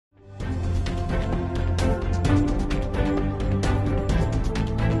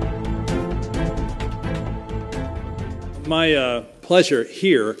my pleasure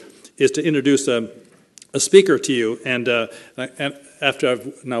here is to introduce a speaker to you, and after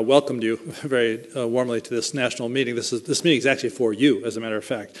I've now welcomed you very warmly to this national meeting. This meeting is actually for you, as a matter of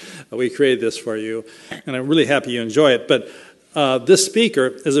fact. We created this for you, and I'm really happy you enjoy it. But this speaker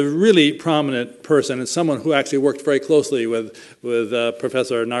is a really prominent person and someone who actually worked very closely with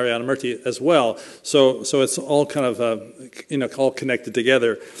Professor Narayana Murthy as well. So it's all kind of all connected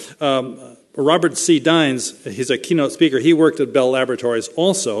together. Robert C. Dynes, he's a keynote speaker. He worked at Bell Laboratories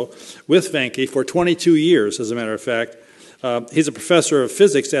also with Venki for 22 years, as a matter of fact. He's a professor of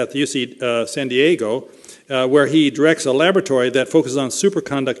physics at the UC San Diego, where he directs a laboratory that focuses on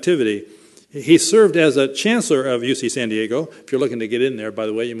superconductivity. He served as a chancellor of UC San Diego. If you're looking to get in there, by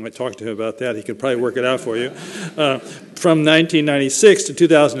the way, you might talk to him about that. He can probably work it out for you. From 1996 to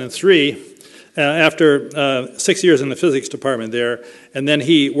 2003, after 6 years in the physics department there, and then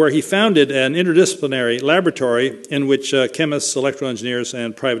where he founded an interdisciplinary laboratory in which chemists, electrical engineers,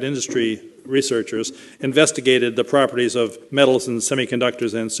 and private industry researchers investigated the properties of metals and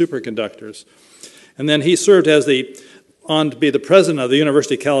semiconductors and superconductors. And then he served as to be the president of the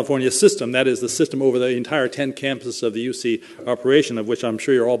University of California system. That is the system over the entire 10 campuses of the UC operation, of which I'm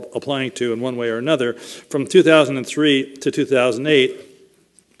sure you're all applying to in one way or another, from 2003 to 2008,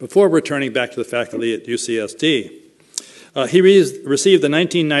 before returning back to the faculty at UCSD. He received the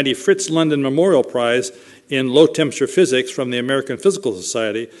 1990 Fritz London Memorial Prize in low-temperature physics from the American Physical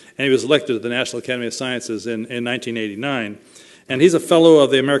Society, and he was elected to the National Academy of Sciences in 1989. And he's a fellow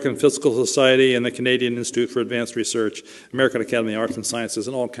of the American Physical Society and the Canadian Institute for Advanced Research, American Academy of Arts and Sciences,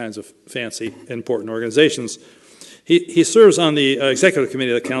 and all kinds of fancy, important organizations. He serves on the Executive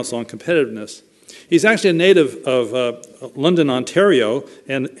Committee of the Council on Competitiveness. He's actually a native of London, Ontario,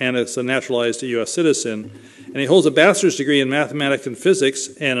 and is a naturalized U.S. citizen. And he holds a bachelor's degree in mathematics and physics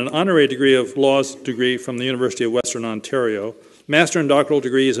and an honorary degree of laws degree from the University of Western Ontario, master and doctoral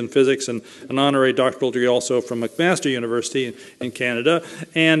degrees in physics, and an honorary doctoral degree also from McMaster University in Canada,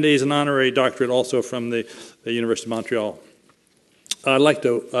 and he's an honorary doctorate also from the University of Montreal. I'd like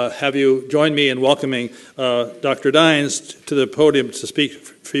to have you join me in welcoming Dr. Dynes to the podium to speak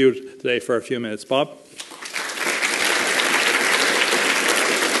for you today for a few minutes. Bob?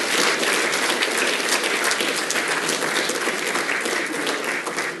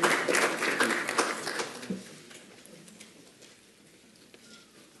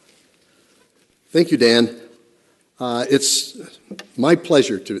 Thank you, Dan. It's my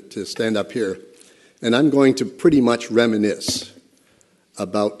pleasure to stand up here, and I'm going to pretty much reminisce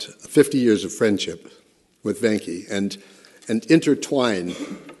about 50 years of friendship with Venki and intertwine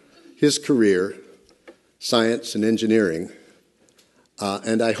his career, science and engineering,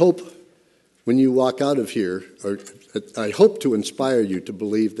 and I hope when you walk out of here, or I hope to inspire you to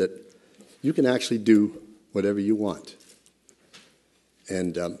believe that you can actually do whatever you want.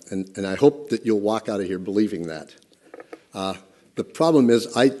 And I hope that you'll walk out of here believing that. The problem is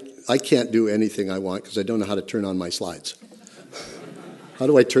I can't do anything I want because I don't know how to turn on my slides. How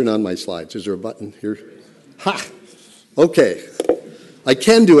do I turn on my slides? Is there a button here? Ha! Okay. I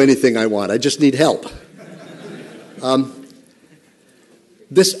can do anything I want. I just need help. So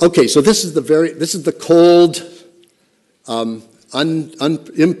this is the cold,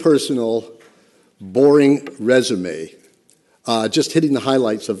 impersonal, boring resume. Just hitting the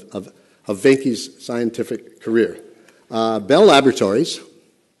highlights of Venki's scientific career. Bell Laboratories,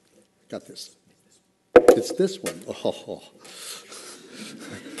 got this. It's this one. Oh,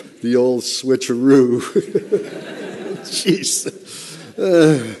 the old switcheroo. Jeez.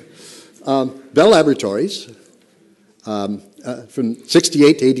 Bell Laboratories, from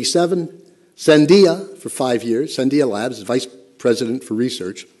 68 to 87. Sandia for 5 years. Sandia Labs, vice president for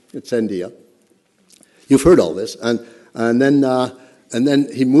research at Sandia. You've heard all this. And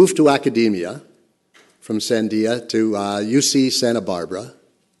then he moved to academia from Sandia to UC Santa Barbara.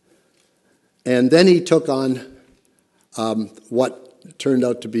 And then he took on what turned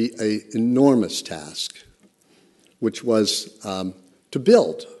out to be an enormous task, which was to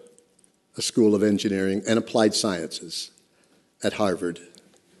build a School of Engineering and Applied Sciences at Harvard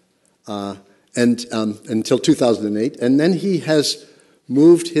until 2008. And then he has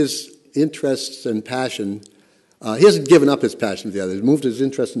moved his interests and passion. He hasn't given up his passion to the others. He's moved his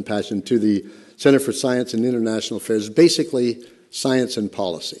interest and passion to the Center for Science and International Affairs, basically science and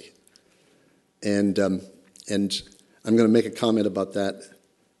policy. And I'm going to make a comment about that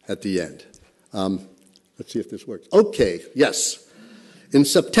at the end. Let's see if this works. Okay, yes. On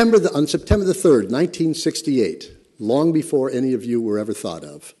September the 3rd, 1968, long before any of you were ever thought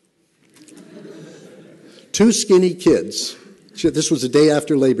of, two skinny kids, this was the day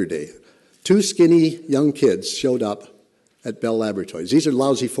after Labor Day, two skinny young kids showed up at Bell Laboratories. These are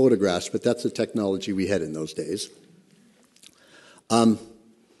lousy photographs, but that's the technology we had in those days. One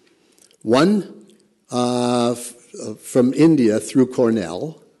from India through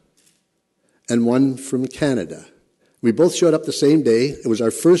Cornell, and one from Canada. We both showed up the same day. It was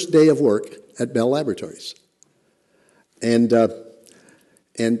our first day of work at Bell Laboratories. And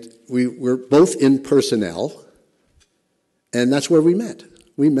we were both in personnel, and that's where we met.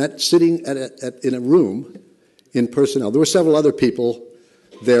 We met sitting in a room in personnel. There were several other people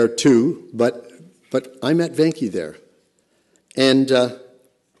there too, but I met Venki there. And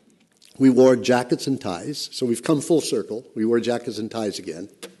we wore jackets and ties, so we've come full circle. We wore jackets and ties again.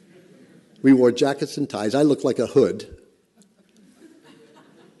 We wore jackets and ties. I look like a hood.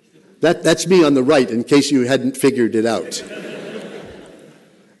 That's me on the right, in case you hadn't figured it out.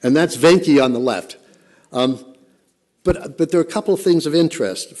 And that's Venki on the left. But there are a couple of things of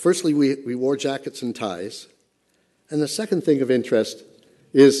interest. Firstly, we wore jackets and ties. And the second thing of interest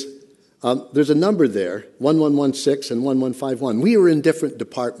is there's a number there, 1116 and 1151. We were in different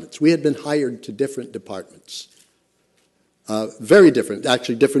departments. We had been hired to different departments. Very different,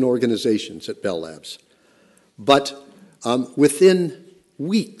 actually different organizations at Bell Labs. But within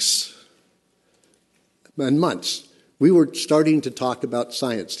weeks and months, we were starting to talk about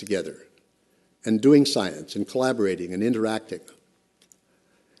science together and doing science and collaborating and interacting.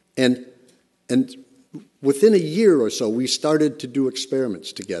 And within a year or so, we started to do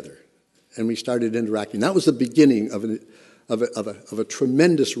experiments together, and we started interacting. That was the beginning of a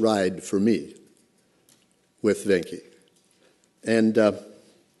tremendous ride for me with Venki. And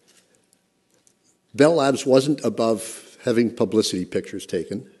Bell Labs wasn't above having publicity pictures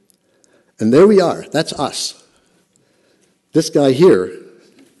taken. And there we are. That's us. This guy here,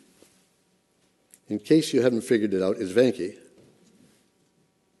 in case you haven't figured it out, is Venki.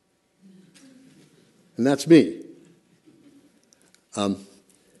 And that's me. And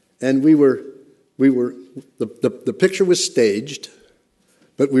the picture was staged,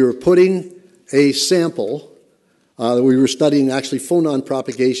 but we were putting a sample. We were studying actually phonon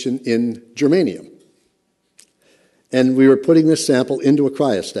propagation in germanium. And we were putting this sample into a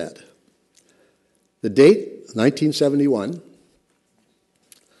cryostat. The date, 1971.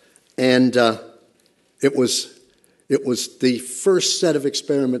 And it was the first set of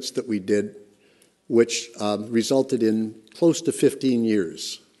experiments that we did, which resulted in close to 15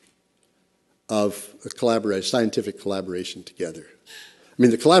 years of scientific collaboration together. I mean,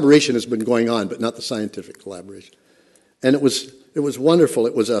 the collaboration has been going on, but not the scientific collaboration. And it was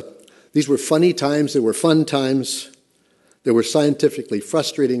wonderful. These were funny times. They were fun times. They were scientifically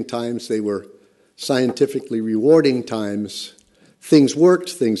frustrating times. They were scientifically rewarding times. Things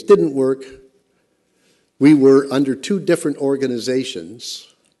worked. Things didn't work. We were under two different organizations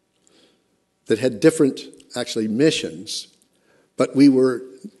that had different, actually, missions, but we were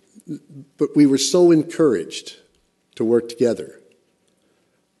so encouraged to work together.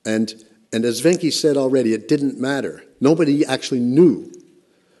 And as Venki said already, it didn't matter. Nobody actually knew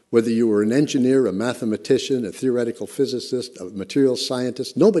whether you were an engineer, a mathematician, a theoretical physicist, a materials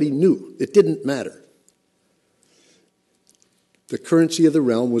scientist. Nobody knew. It didn't matter. The currency of the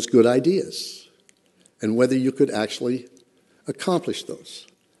realm was good ideas and whether you could actually accomplish those.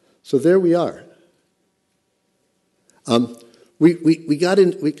 So there we are. We got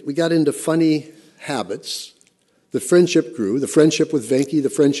into funny habits. The friendship grew. The friendship with Venki, the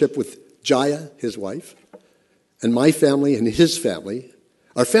friendship with Jaya, his wife, and my family and his family.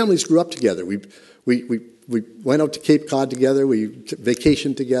 Our families grew up together. We went out to Cape Cod together. We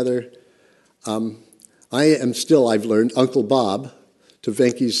vacationed together. I am still, I've learned, Uncle Bob to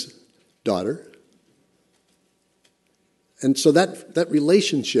Venki's daughter. And so that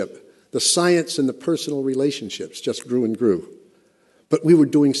relationship, the science and the personal relationships just grew and grew. But we were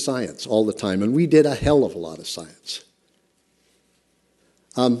doing science all the time, and we did a hell of a lot of science.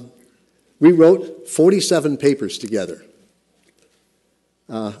 We wrote 47 papers together.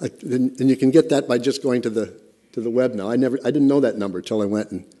 And you can get that by just going to the web now. I didn't know that number until I went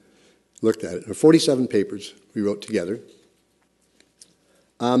and looked at it. 47 papers we wrote together.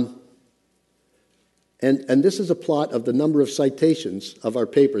 And this is a plot of the number of citations of our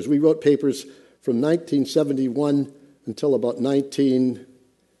papers. We wrote papers from 1971 until about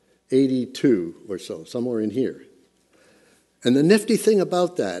 1982 or so, somewhere in here. And the nifty thing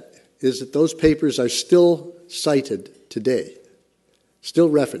about that is that those papers are still cited today, still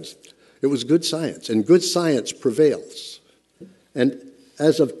referenced. It was good science, and good science prevails. And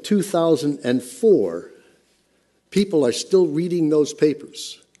as of 2004, people are still reading those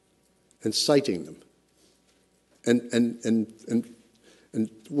papers and citing them and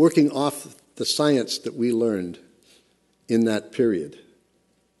working off the science that we learned in that period.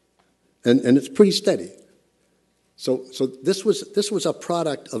 And it's pretty steady. So this was a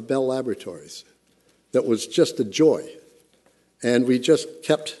product of Bell Laboratories that was just a joy. And we just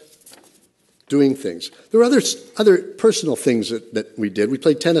kept doing things. There were other personal things that we did. We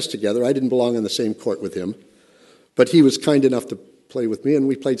played tennis together. I didn't belong on the same court with him, but he was kind enough to play with me, and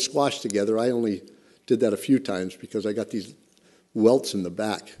we played squash together. I only did that a few times because I got these welts in the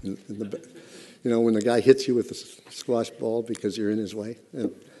back. You know, when the guy hits you with a squash ball because you're in his way.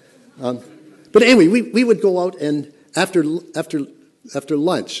 But anyway, we would go out, and after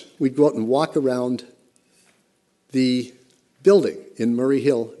lunch, we'd go out and walk around the building in Murray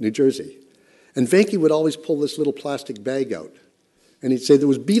Hill, New Jersey. And Venky would always pull this little plastic bag out. And he'd say, there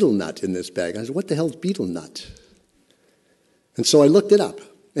was beetle nut in this bag. I said, what the hell is beetle nut? And so I looked it up.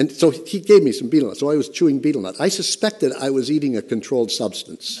 And so he gave me some beetle nut. So I was chewing beetle nut. I suspected I was eating a controlled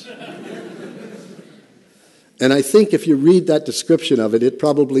substance. And I think if you read that description of it, it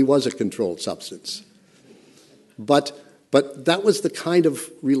probably was a controlled substance. But that was the kind of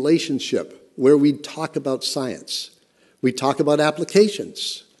relationship where we'd talk about science. We'd talk about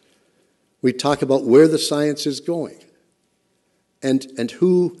applications. We talk about where the science is going, and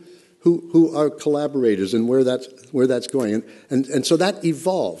who are collaborators and where that's going, and so that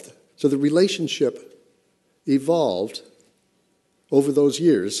evolved. So the relationship evolved over those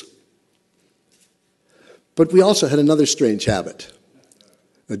years. But we also had another strange habit.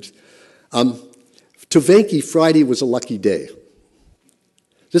 To Venky, Friday was a lucky day.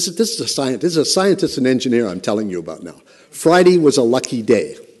 This is a scientist. This is a scientist and engineer I'm telling you about now. Friday was a lucky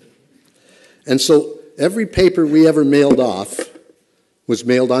day. And so every paper we ever mailed off was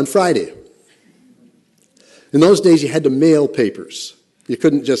mailed on Friday. In those days, you had to mail papers. You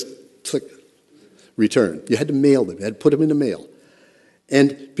couldn't just click return. You had to mail them. You had to put them in the mail.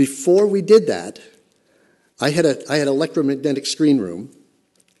 And before we did that, I had electromagnetic screen room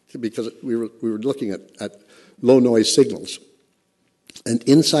because we were looking at low noise signals. And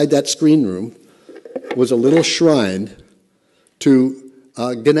inside that screen room was a little shrine to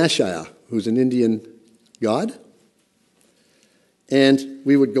Ganesha, who's an Indian god. And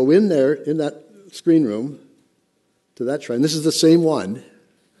we would go in there, in that screen room, to that shrine. This is the same one.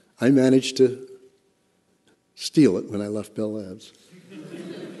 I managed to steal it when I left Bell Labs.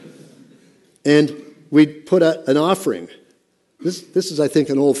 And we'd put an offering. This is, I think,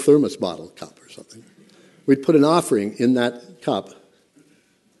 an old thermos bottle cup or something. We'd put an offering in that cup.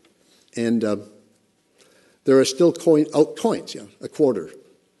 And there are still coins, a quarter,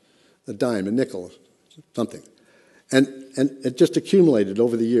 a dime, a nickel, something. And it just accumulated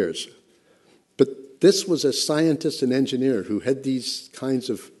over the years. But this was a scientist and engineer who had these kinds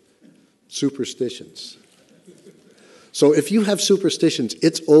of superstitions. So if you have superstitions,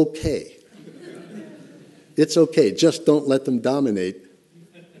 it's okay. It's okay. Just don't let them dominate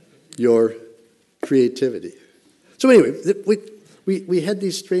your creativity. So anyway, we had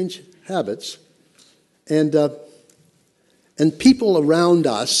these strange habits, and people around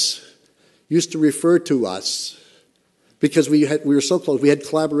us used to refer to us, because we were so close. We had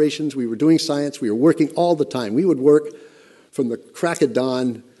collaborations. We were doing science. We were working all the time. We would work from the crack of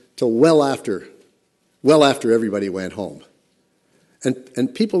dawn till well after everybody went home.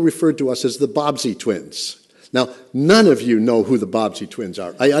 And people referred to us as the Bobbsey twins. Now, none of you know who the Bobbsey twins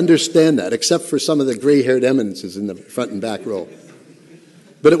are. I understand that, except for some of the gray-haired eminences in the front and back row.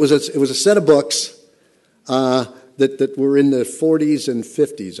 But it was a set of books that were in the 40s and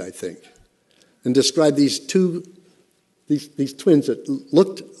 50s, I think, and described these twins that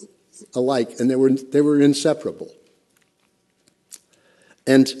looked alike, and they were inseparable.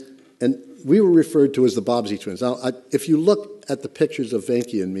 And we were referred to as the Bobbsey twins. Now, if you look at the pictures of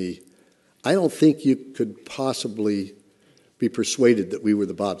Venky and me, I don't think you could possibly be persuaded that we were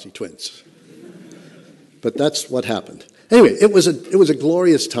the Bobbsey twins. But that's what happened. Anyway, it was a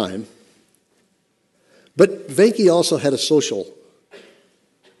glorious time. But Venky also had a social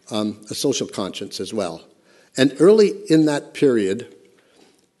conscience as well. And early in that period,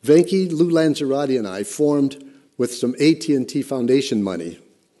 Venky, Lou Lanzarotti, and I formed, with some AT&T Foundation money,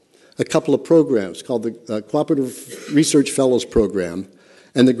 a couple of programs called the Cooperative Research Fellows Program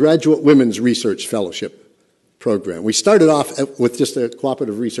and the Graduate Women's Research Fellowship Program. We started off with just a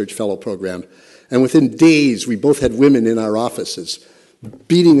Cooperative Research Fellow Program, and within days, we both had women in our offices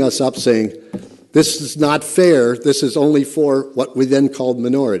beating us up saying, this is not fair, this is only for what we then called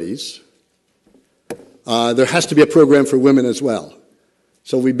minorities. There has to be a program for women as well.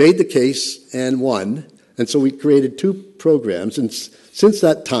 So we made the case and won, and so we created two programs, and since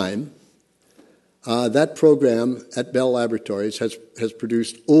that time, that program at Bell Laboratories has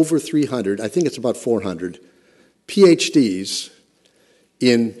produced over 300, I think it's about 400, PhDs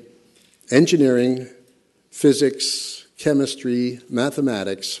in engineering, physics, chemistry,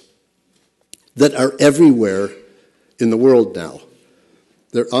 mathematics that are everywhere in the world now.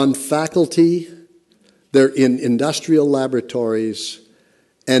 They're on faculty, they're in industrial laboratories,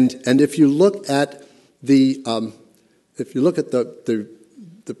 and if you look at the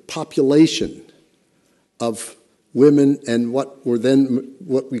population of women and what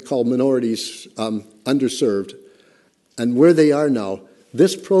we call minorities, underserved, and where they are now,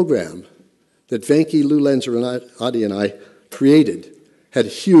 this program that Venki, Lou Lanzarotti, and I created had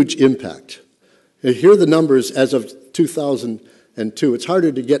huge impact. And here are the numbers as of 2002. It's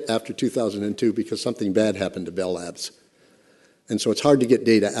harder to get after 2002 because something bad happened to Bell Labs. And so it's hard to get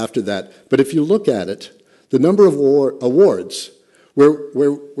data after that. But if you look at it, the number of awards where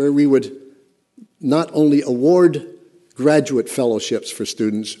we would not only award graduate fellowships for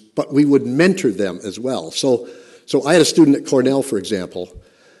students, but we would mentor them as well. So I had a student at Cornell, for example,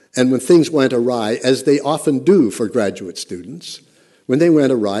 and when things went awry, as they often do for graduate students, when they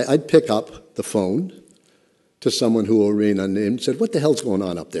went awry, I'd pick up the phone to someone who will remain unnamed and said, "What the hell's going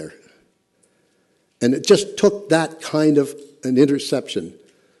on up there?" And it just took that kind of an interception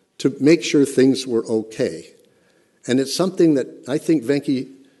to make sure things were okay. And it's something that I think Venki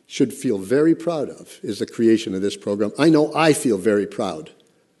should feel very proud of, is the creation of this program. I know I feel very proud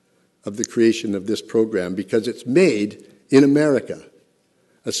of the creation of this program because it's made, in America,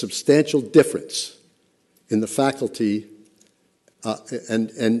 a substantial difference in the faculty and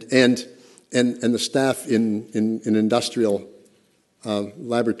the staff in industrial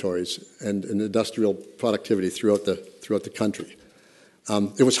laboratories and in industrial productivity throughout the country.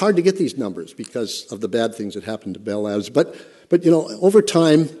 It was hard to get these numbers because of the bad things that happened to Bell Labs, but over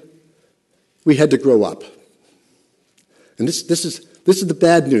time we had to grow up, and this is the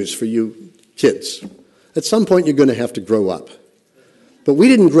bad news for you kids. At some point you're going to have to grow up, but we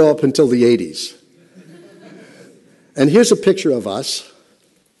didn't grow up until the 80s. And here's a picture of us,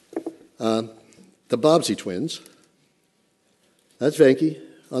 the Bobbsey twins. That's Venki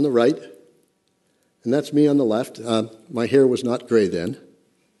on the right, and that's me on the left. My hair was not gray then.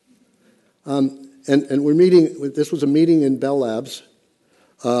 And we're meeting, this was a meeting in Bell Labs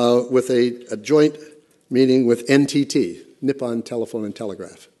with a joint meeting with NTT, Nippon Telephone and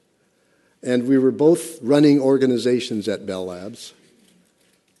Telegraph. And we were both running organizations at Bell Labs.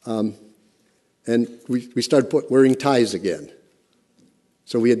 And we started wearing ties again.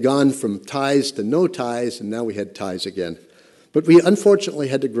 So we had gone from ties to no ties, and now we had ties again. But we unfortunately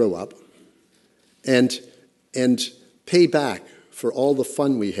had to grow up and pay back for all the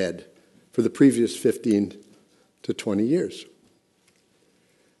fun we had for the previous 15 to 20 years.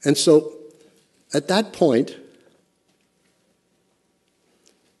 And so at that point,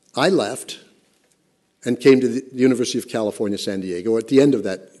 I left and came to the University of California, San Diego at the end of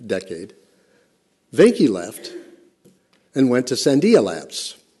that decade. Venki left and went to Sandia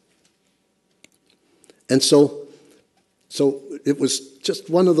Labs. And so it was just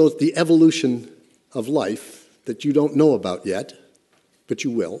one of those, the evolution of life that you don't know about yet, but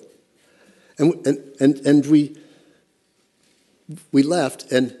you will. And we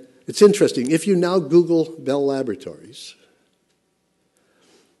left, and it's interesting. If you now Google Bell Laboratories,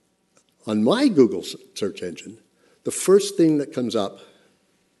 on my Google search engine, the first thing that comes up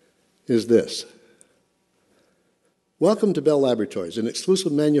is this. Welcome to Bell Laboratories, an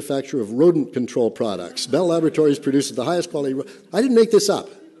exclusive manufacturer of rodent control products. Bell Laboratories produces the highest quality. I didn't make this up.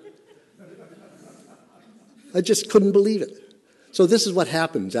 I just couldn't believe it. So this is what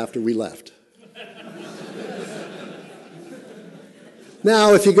happens after we left.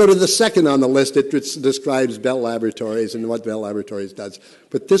 Now, if you go to the second on the list, it describes Bell Laboratories and what Bell Laboratories does.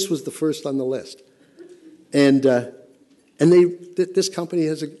 But this was the first on the list. And this company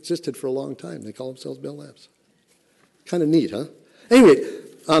has existed for a long time. They call themselves Bell Labs. Kind of neat, huh? Anyway,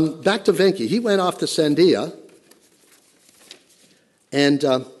 back to Venki. He went off to Sandia, and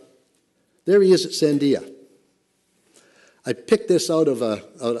there he is at Sandia. I picked this out of a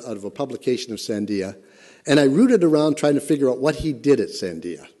publication of Sandia, and I rooted around trying to figure out what he did at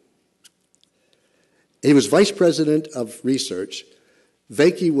Sandia. He was vice president of research.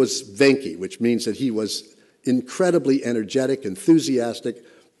 Venki was Venki, which means that he was incredibly energetic, enthusiastic,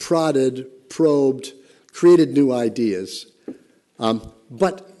 prodded, probed, created new ideas.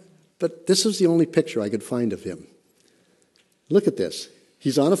 But this was the only picture I could find of him. Look at this.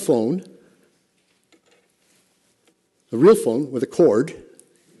 He's on a phone, a real phone with a cord.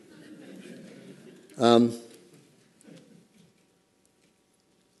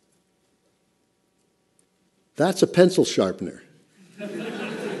 That's a pencil sharpener.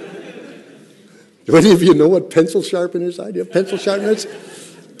 Do any of you know what pencil sharpeners are? Do you have pencil sharpeners?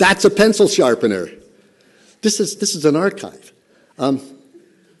 That's a pencil sharpener. This is an archive.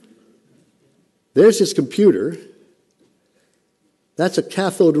 There's his computer. That's a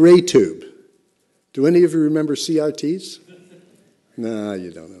cathode ray tube. Do any of you remember CRTs? No,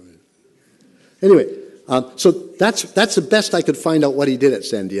 you don't know. Anyway, so that's the best I could find out what he did at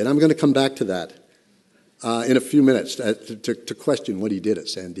Sandia, and I'm going to come back to that in a few minutes to question what he did at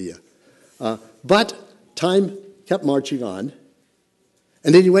Sandia. But time kept marching on,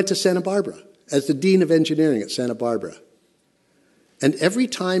 and then he went to Santa Barbara as the Dean of Engineering at Santa Barbara. And every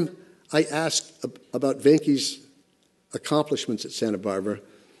time I ask about Venki's accomplishments at Santa Barbara,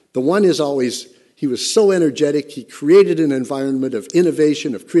 the one is always, he was so energetic, he created an environment of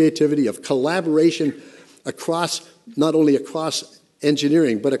innovation, of creativity, of collaboration across, not only across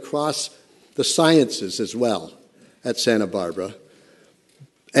engineering, but across the sciences as well at Santa Barbara.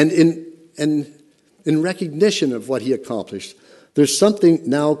 And in recognition of what he accomplished, there's something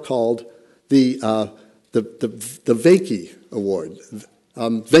now called the Venki Award,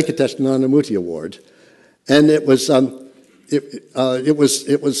 Venkatesh Nanamurti Award, and it was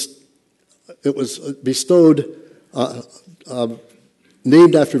bestowed,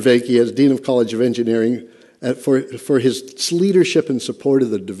 named after Venki as Dean of College of Engineering for his leadership and support of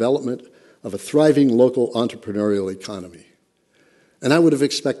the development of a thriving local entrepreneurial economy. And I would have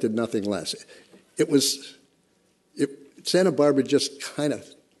expected nothing less. Santa Barbara just kind of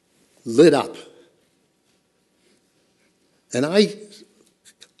lit up. And I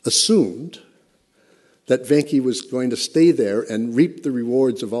assumed that Venki was going to stay there and reap the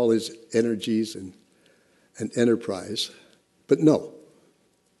rewards of all his energies and enterprise. But no.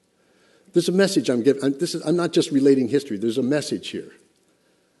 There's a message I'm giving. I'm not just relating history. There's a message here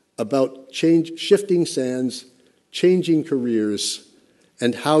about shifting sands, changing careers,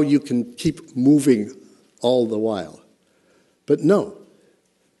 and how you can keep moving all the while. But no.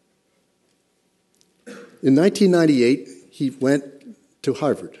 In 1998, he went to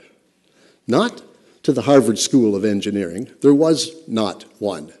Harvard. Not to the Harvard School of Engineering. There was not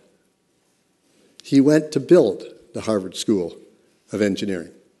one. He went to build the Harvard School of Engineering.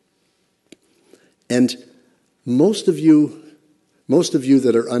 And most of you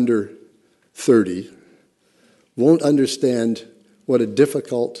that are under 30 won't understand what a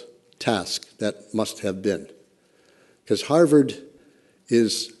difficult task that must have been. Because Harvard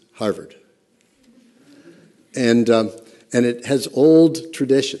is Harvard. And it has old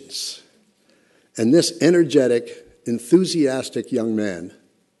traditions. And this energetic, enthusiastic young man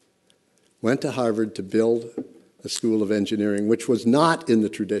went to Harvard to build a school of engineering, which was not in the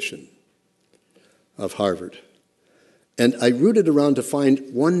tradition of Harvard. And I rooted around to find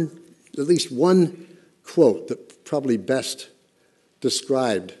at least one quote that probably best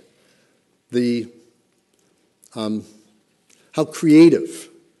described how creative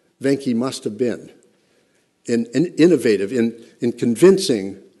Venki must have been and innovative in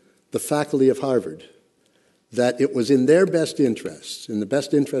convincing the faculty of Harvard that it was in their best interests, in the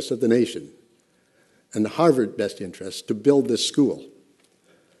best interests of the nation, and the Harvard best interests to build this school.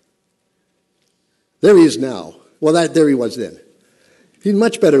 There he is now. Well, there he was then. He's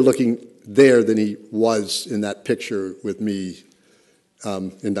much better looking there than he was in that picture with me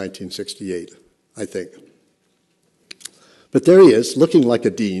in 1968, I think. But there he is, looking like a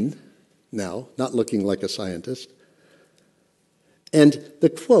dean now, not looking like a scientist. And the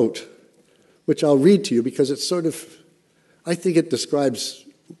quote, which I'll read to you because it's I think it describes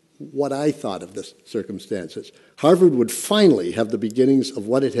what I thought of the circumstances. Harvard would finally have the beginnings of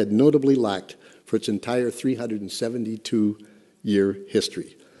what it had notably lacked for its entire 372-year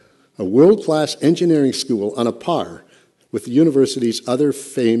history. A world-class engineering school on a par with the university's other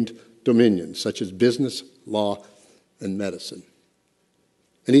famed dominions, such as business, law, and medicine.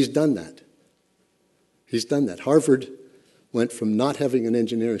 And he's done that. He's done that. Harvard went from not having an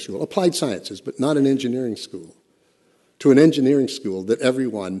engineering school, applied sciences, but not an engineering school, to an engineering school that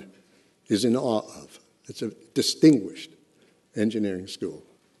everyone is in awe of. It's a distinguished engineering school.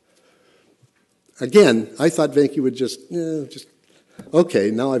 Again, I thought Venki would just, okay,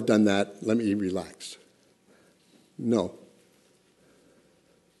 now I've done that, let me relax. No.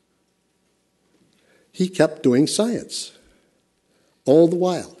 He kept doing science. All the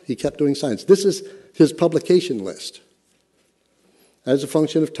while, he kept doing science. This is his publication list. As a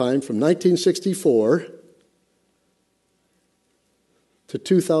function of time, from 1964 to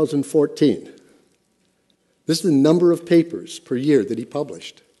 2014. This is the number of papers per year that he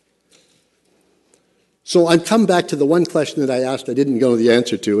published. So I've come back to the one question that I asked I didn't know the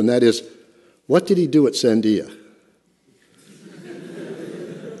answer to, and that is, what did he do at Sandia?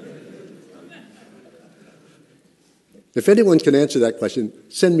 If anyone can answer that question,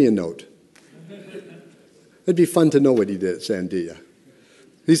 send me a note. It'd be fun to know what he did at Sandia.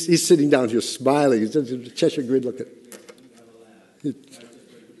 He's sitting down here smiling. He's a Cheshire Grid looking.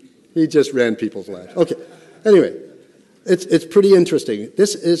 He just ran people's lives. Okay. Anyway, it's pretty interesting.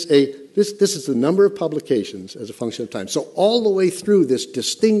 This is the number of publications as a function of time. So all the way through this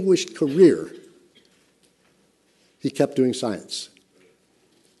distinguished career, he kept doing science.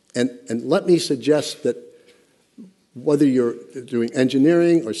 And let me suggest that whether you're doing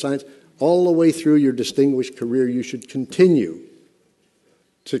engineering or science, all the way through your distinguished career, you should continue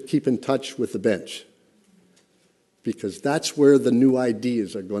to keep in touch with the bench, because that's where the new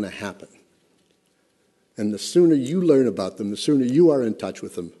ideas are going to happen. And the sooner you learn about them, the sooner you are in touch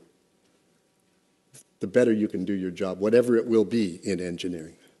with them, the better you can do your job, whatever it will be in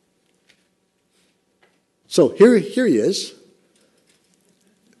engineering. So here he is,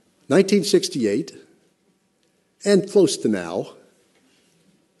 1968, and close to now.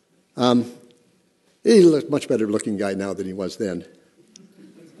 He's a much better looking guy now than he was then.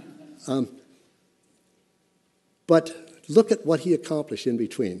 But look at what he accomplished in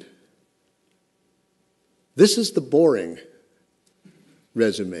between. This is the boring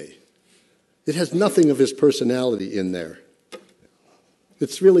resume. It has nothing of his personality in there.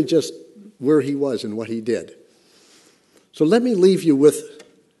 It's really just where he was and what he did. So let me leave you with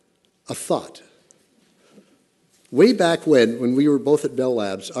a thought. Way back when we were both at Bell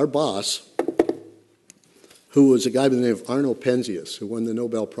Labs, our boss, who was a guy by the name of Arno Penzias, who won the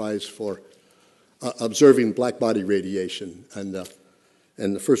Nobel Prize for observing black body radiation and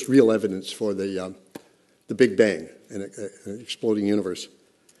the first real evidence for the Big Bang and an exploding universe.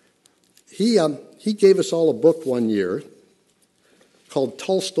 He gave us all a book one year called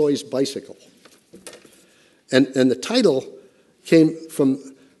Tolstoy's Bicycle. And the title came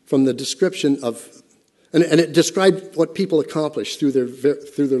from the description of, and it described what people accomplished through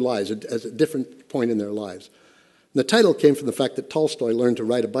their lives at a different point in their lives. And the title came from the fact that Tolstoy learned to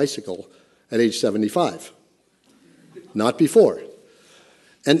ride a bicycle at age 75, not before.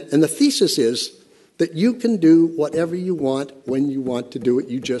 And the thesis is that you can do whatever you want when you want to do it.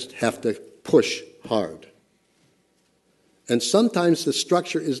 You just have to push hard. And sometimes the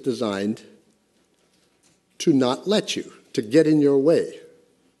structure is designed to not let you, to get in your way.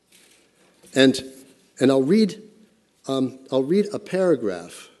 And I'll read a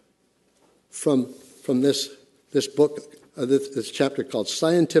paragraph from this book, this chapter called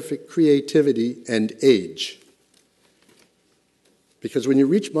Scientific Creativity and Age. Because when you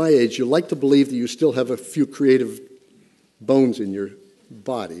reach my age, you like to believe that you still have a few creative bones in your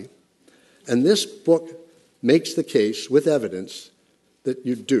body. And this book makes the case with evidence that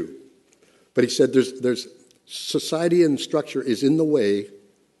you do. But he said there's society and structure is in the way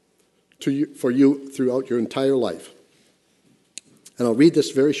for you throughout your entire life. And I'll read this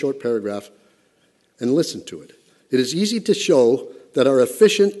very short paragraph and listen to it. It is easy to show that our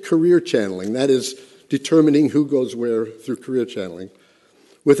efficient career channeling, that is, determining who goes where through career channeling,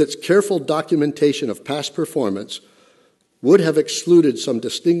 with its careful documentation of past performance, would have excluded some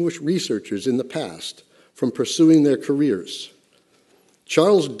distinguished researchers in the past from pursuing their careers.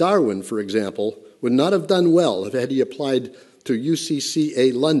 Charles Darwin, for example, would not have done well had he applied to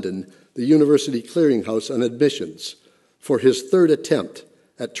UCCA London, the University Clearinghouse, on admissions for his third attempt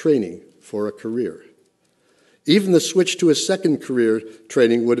at training for a career. Even the switch to his second career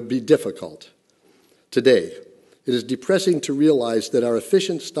training would be difficult. Today, it is depressing to realize that our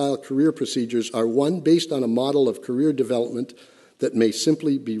efficient-style career procedures are, one, based on a model of career development that may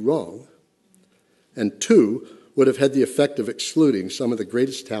simply be wrong, and two, would have had the effect of excluding some of the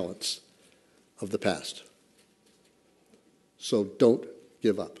greatest talents of the past. So don't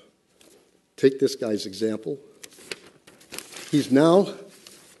give up. Take this guy's example. He's now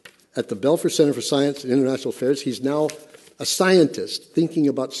at the Belfer Center for Science and International Affairs. He's now a scientist thinking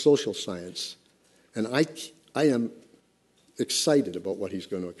about social science. And I am excited about what he's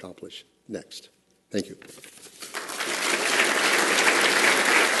going to accomplish next. Thank you.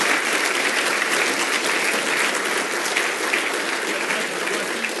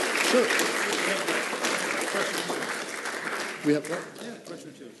 Sure. We have what? Yeah, question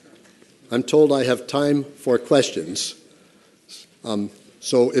or two. I'm told I have time for questions.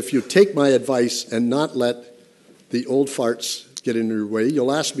 So if you take my advice and not let the old farts get in your way,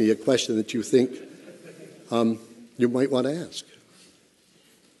 you'll ask me a question that you think you might want to ask.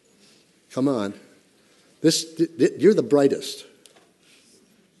 Come on. You're the brightest.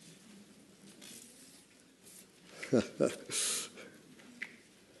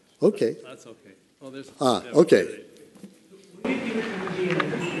 Okay. That's okay. Oh, there's okay. What do you think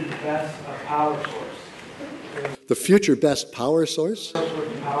would be the best power source? The future best power source?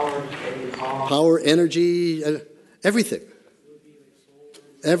 Power, energy, everything.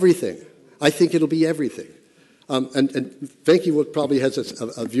 Everything. I think it'll be everything. And Venky probably has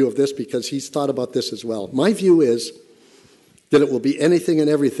a view of this because he's thought about this as well. My view is that it will be anything and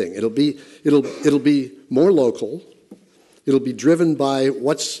everything. It'll be more local. It'll be driven by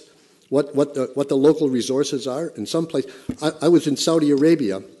what the local resources are. In some place, I was in Saudi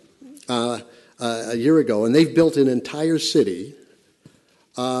Arabia a year ago, and they've built an entire city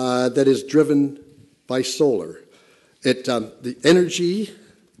that is driven by solar. The energy,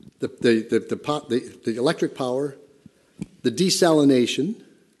 the electric power, the desalination,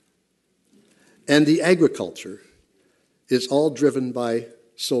 and the agriculture is all driven by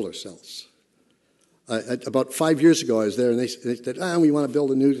solar cells. About 5 years ago, I was there, and they said, we want to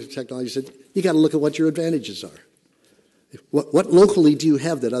build a new technology. I said, you got to look at what your advantages are. What locally do you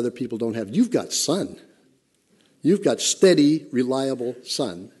have that other people don't have? You've got sun. You've got steady, reliable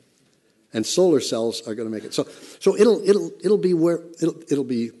sun, and solar cells are going to make it. So it'll be water,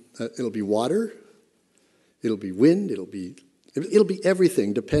 it'll be wind, it'll be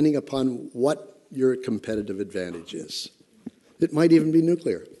everything, depending upon what your competitive advantage is. It might even be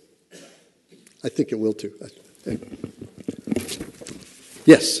nuclear. I think it will too.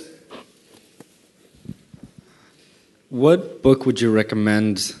 Yes. What book would you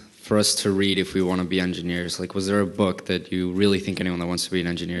recommend for us to read if we want to be engineers? Like, was there a book that you really think anyone that wants to be an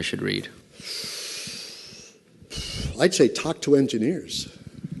engineer should read? I'd say talk to engineers.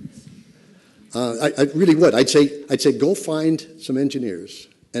 I really would. I'd say go find some engineers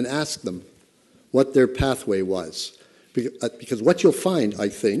and ask them what their pathway was. Because what you'll find, I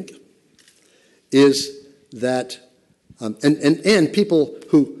think, is that, and people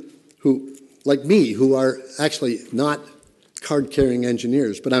who like me, who are actually not card-carrying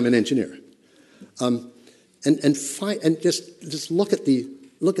engineers, but I'm an engineer, and just look at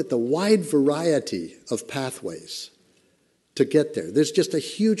the wide variety of pathways to get there. There's just a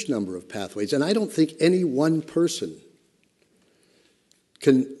huge number of pathways, and I don't think any one person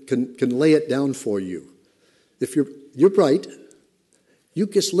can lay it down for you. If you're bright, you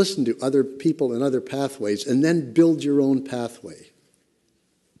just listen to other people and other pathways, and then build your own pathway.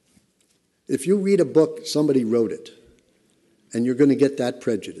 If you read a book, somebody wrote it, and you're going to get that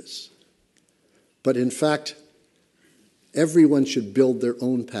prejudice. But in fact, everyone should build their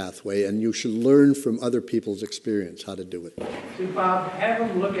own pathway, and you should learn from other people's experience how to do it. So, Bob, have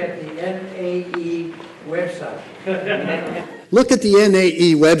them look at the NAE website. Look at the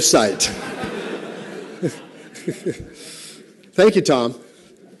NAE website. Thank you, Tom.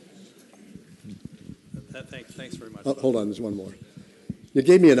 Thanks very much. Oh, hold on, there's one more. You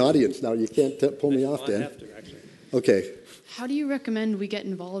gave me an audience now. You can't pull me off, Dan. I have to, actually. Okay. How do you recommend we get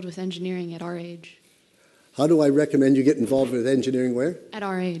involved with engineering at our age? How do I recommend you get involved with engineering where? At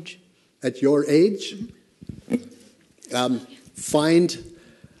our age. At your age? Mm-hmm.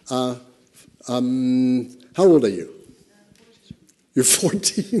 How old are you? You're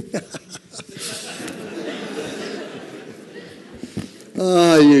 14?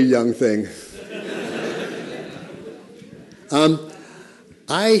 Ah, you young thing.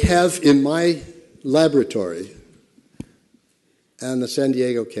 I have in my laboratory on the San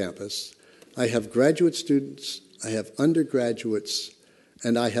Diego campus, I have graduate students, I have undergraduates,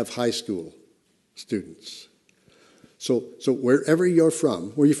 and I have high school students. So wherever you're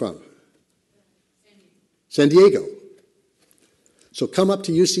from, where are you from? San Diego. So come up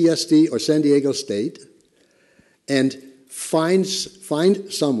to UCSD or San Diego State and find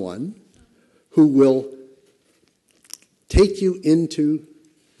someone who will take you into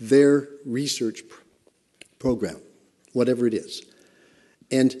their research program, whatever it is,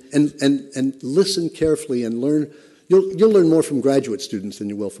 and listen carefully and learn. You'll learn more from graduate students than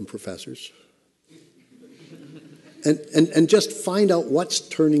you will from professors. And just find out what's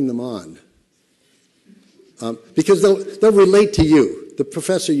turning them on, because they'll relate to you. The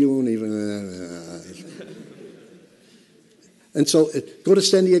professor you won't even. And so go to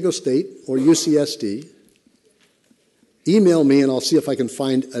San Diego State or UCSD. Email me, and I'll see if I can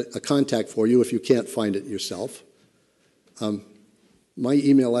find a contact for you if you can't find it yourself. My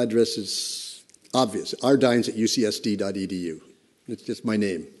email address is obvious, rdynes@ucsd.edu. It's just my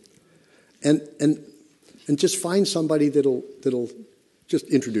name. And just find somebody that'll just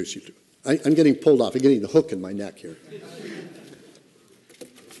introduce you to. I'm getting pulled off. I'm getting the hook in my neck here.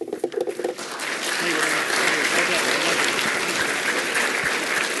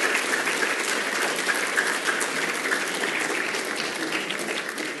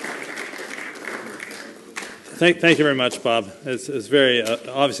 thank you very much, Bob. It's very,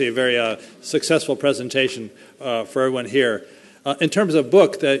 obviously a very successful presentation for everyone here. In terms of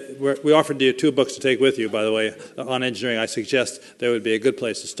book, we offered you 2 books to take with you, by the way, on engineering. I suggest that would be a good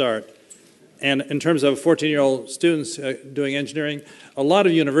place to start. And in terms of 14-year-old students doing engineering, a lot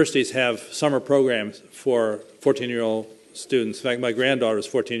of universities have summer programs for 14-year-old students. In fact, my granddaughter is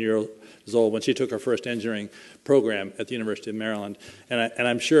 14 years old when she took her first engineering program at the University of Maryland. And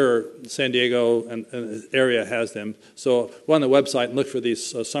I'm sure San Diego and the area has them. So go on the website and look for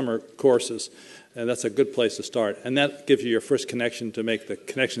these summer courses. And that's a good place to start. And that gives you your first connection to make the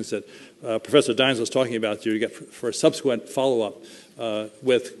connections that Professor Dynes was talking about you to get for a subsequent follow-up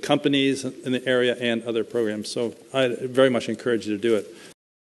with companies in the area and other programs. So I very much encourage you to do it.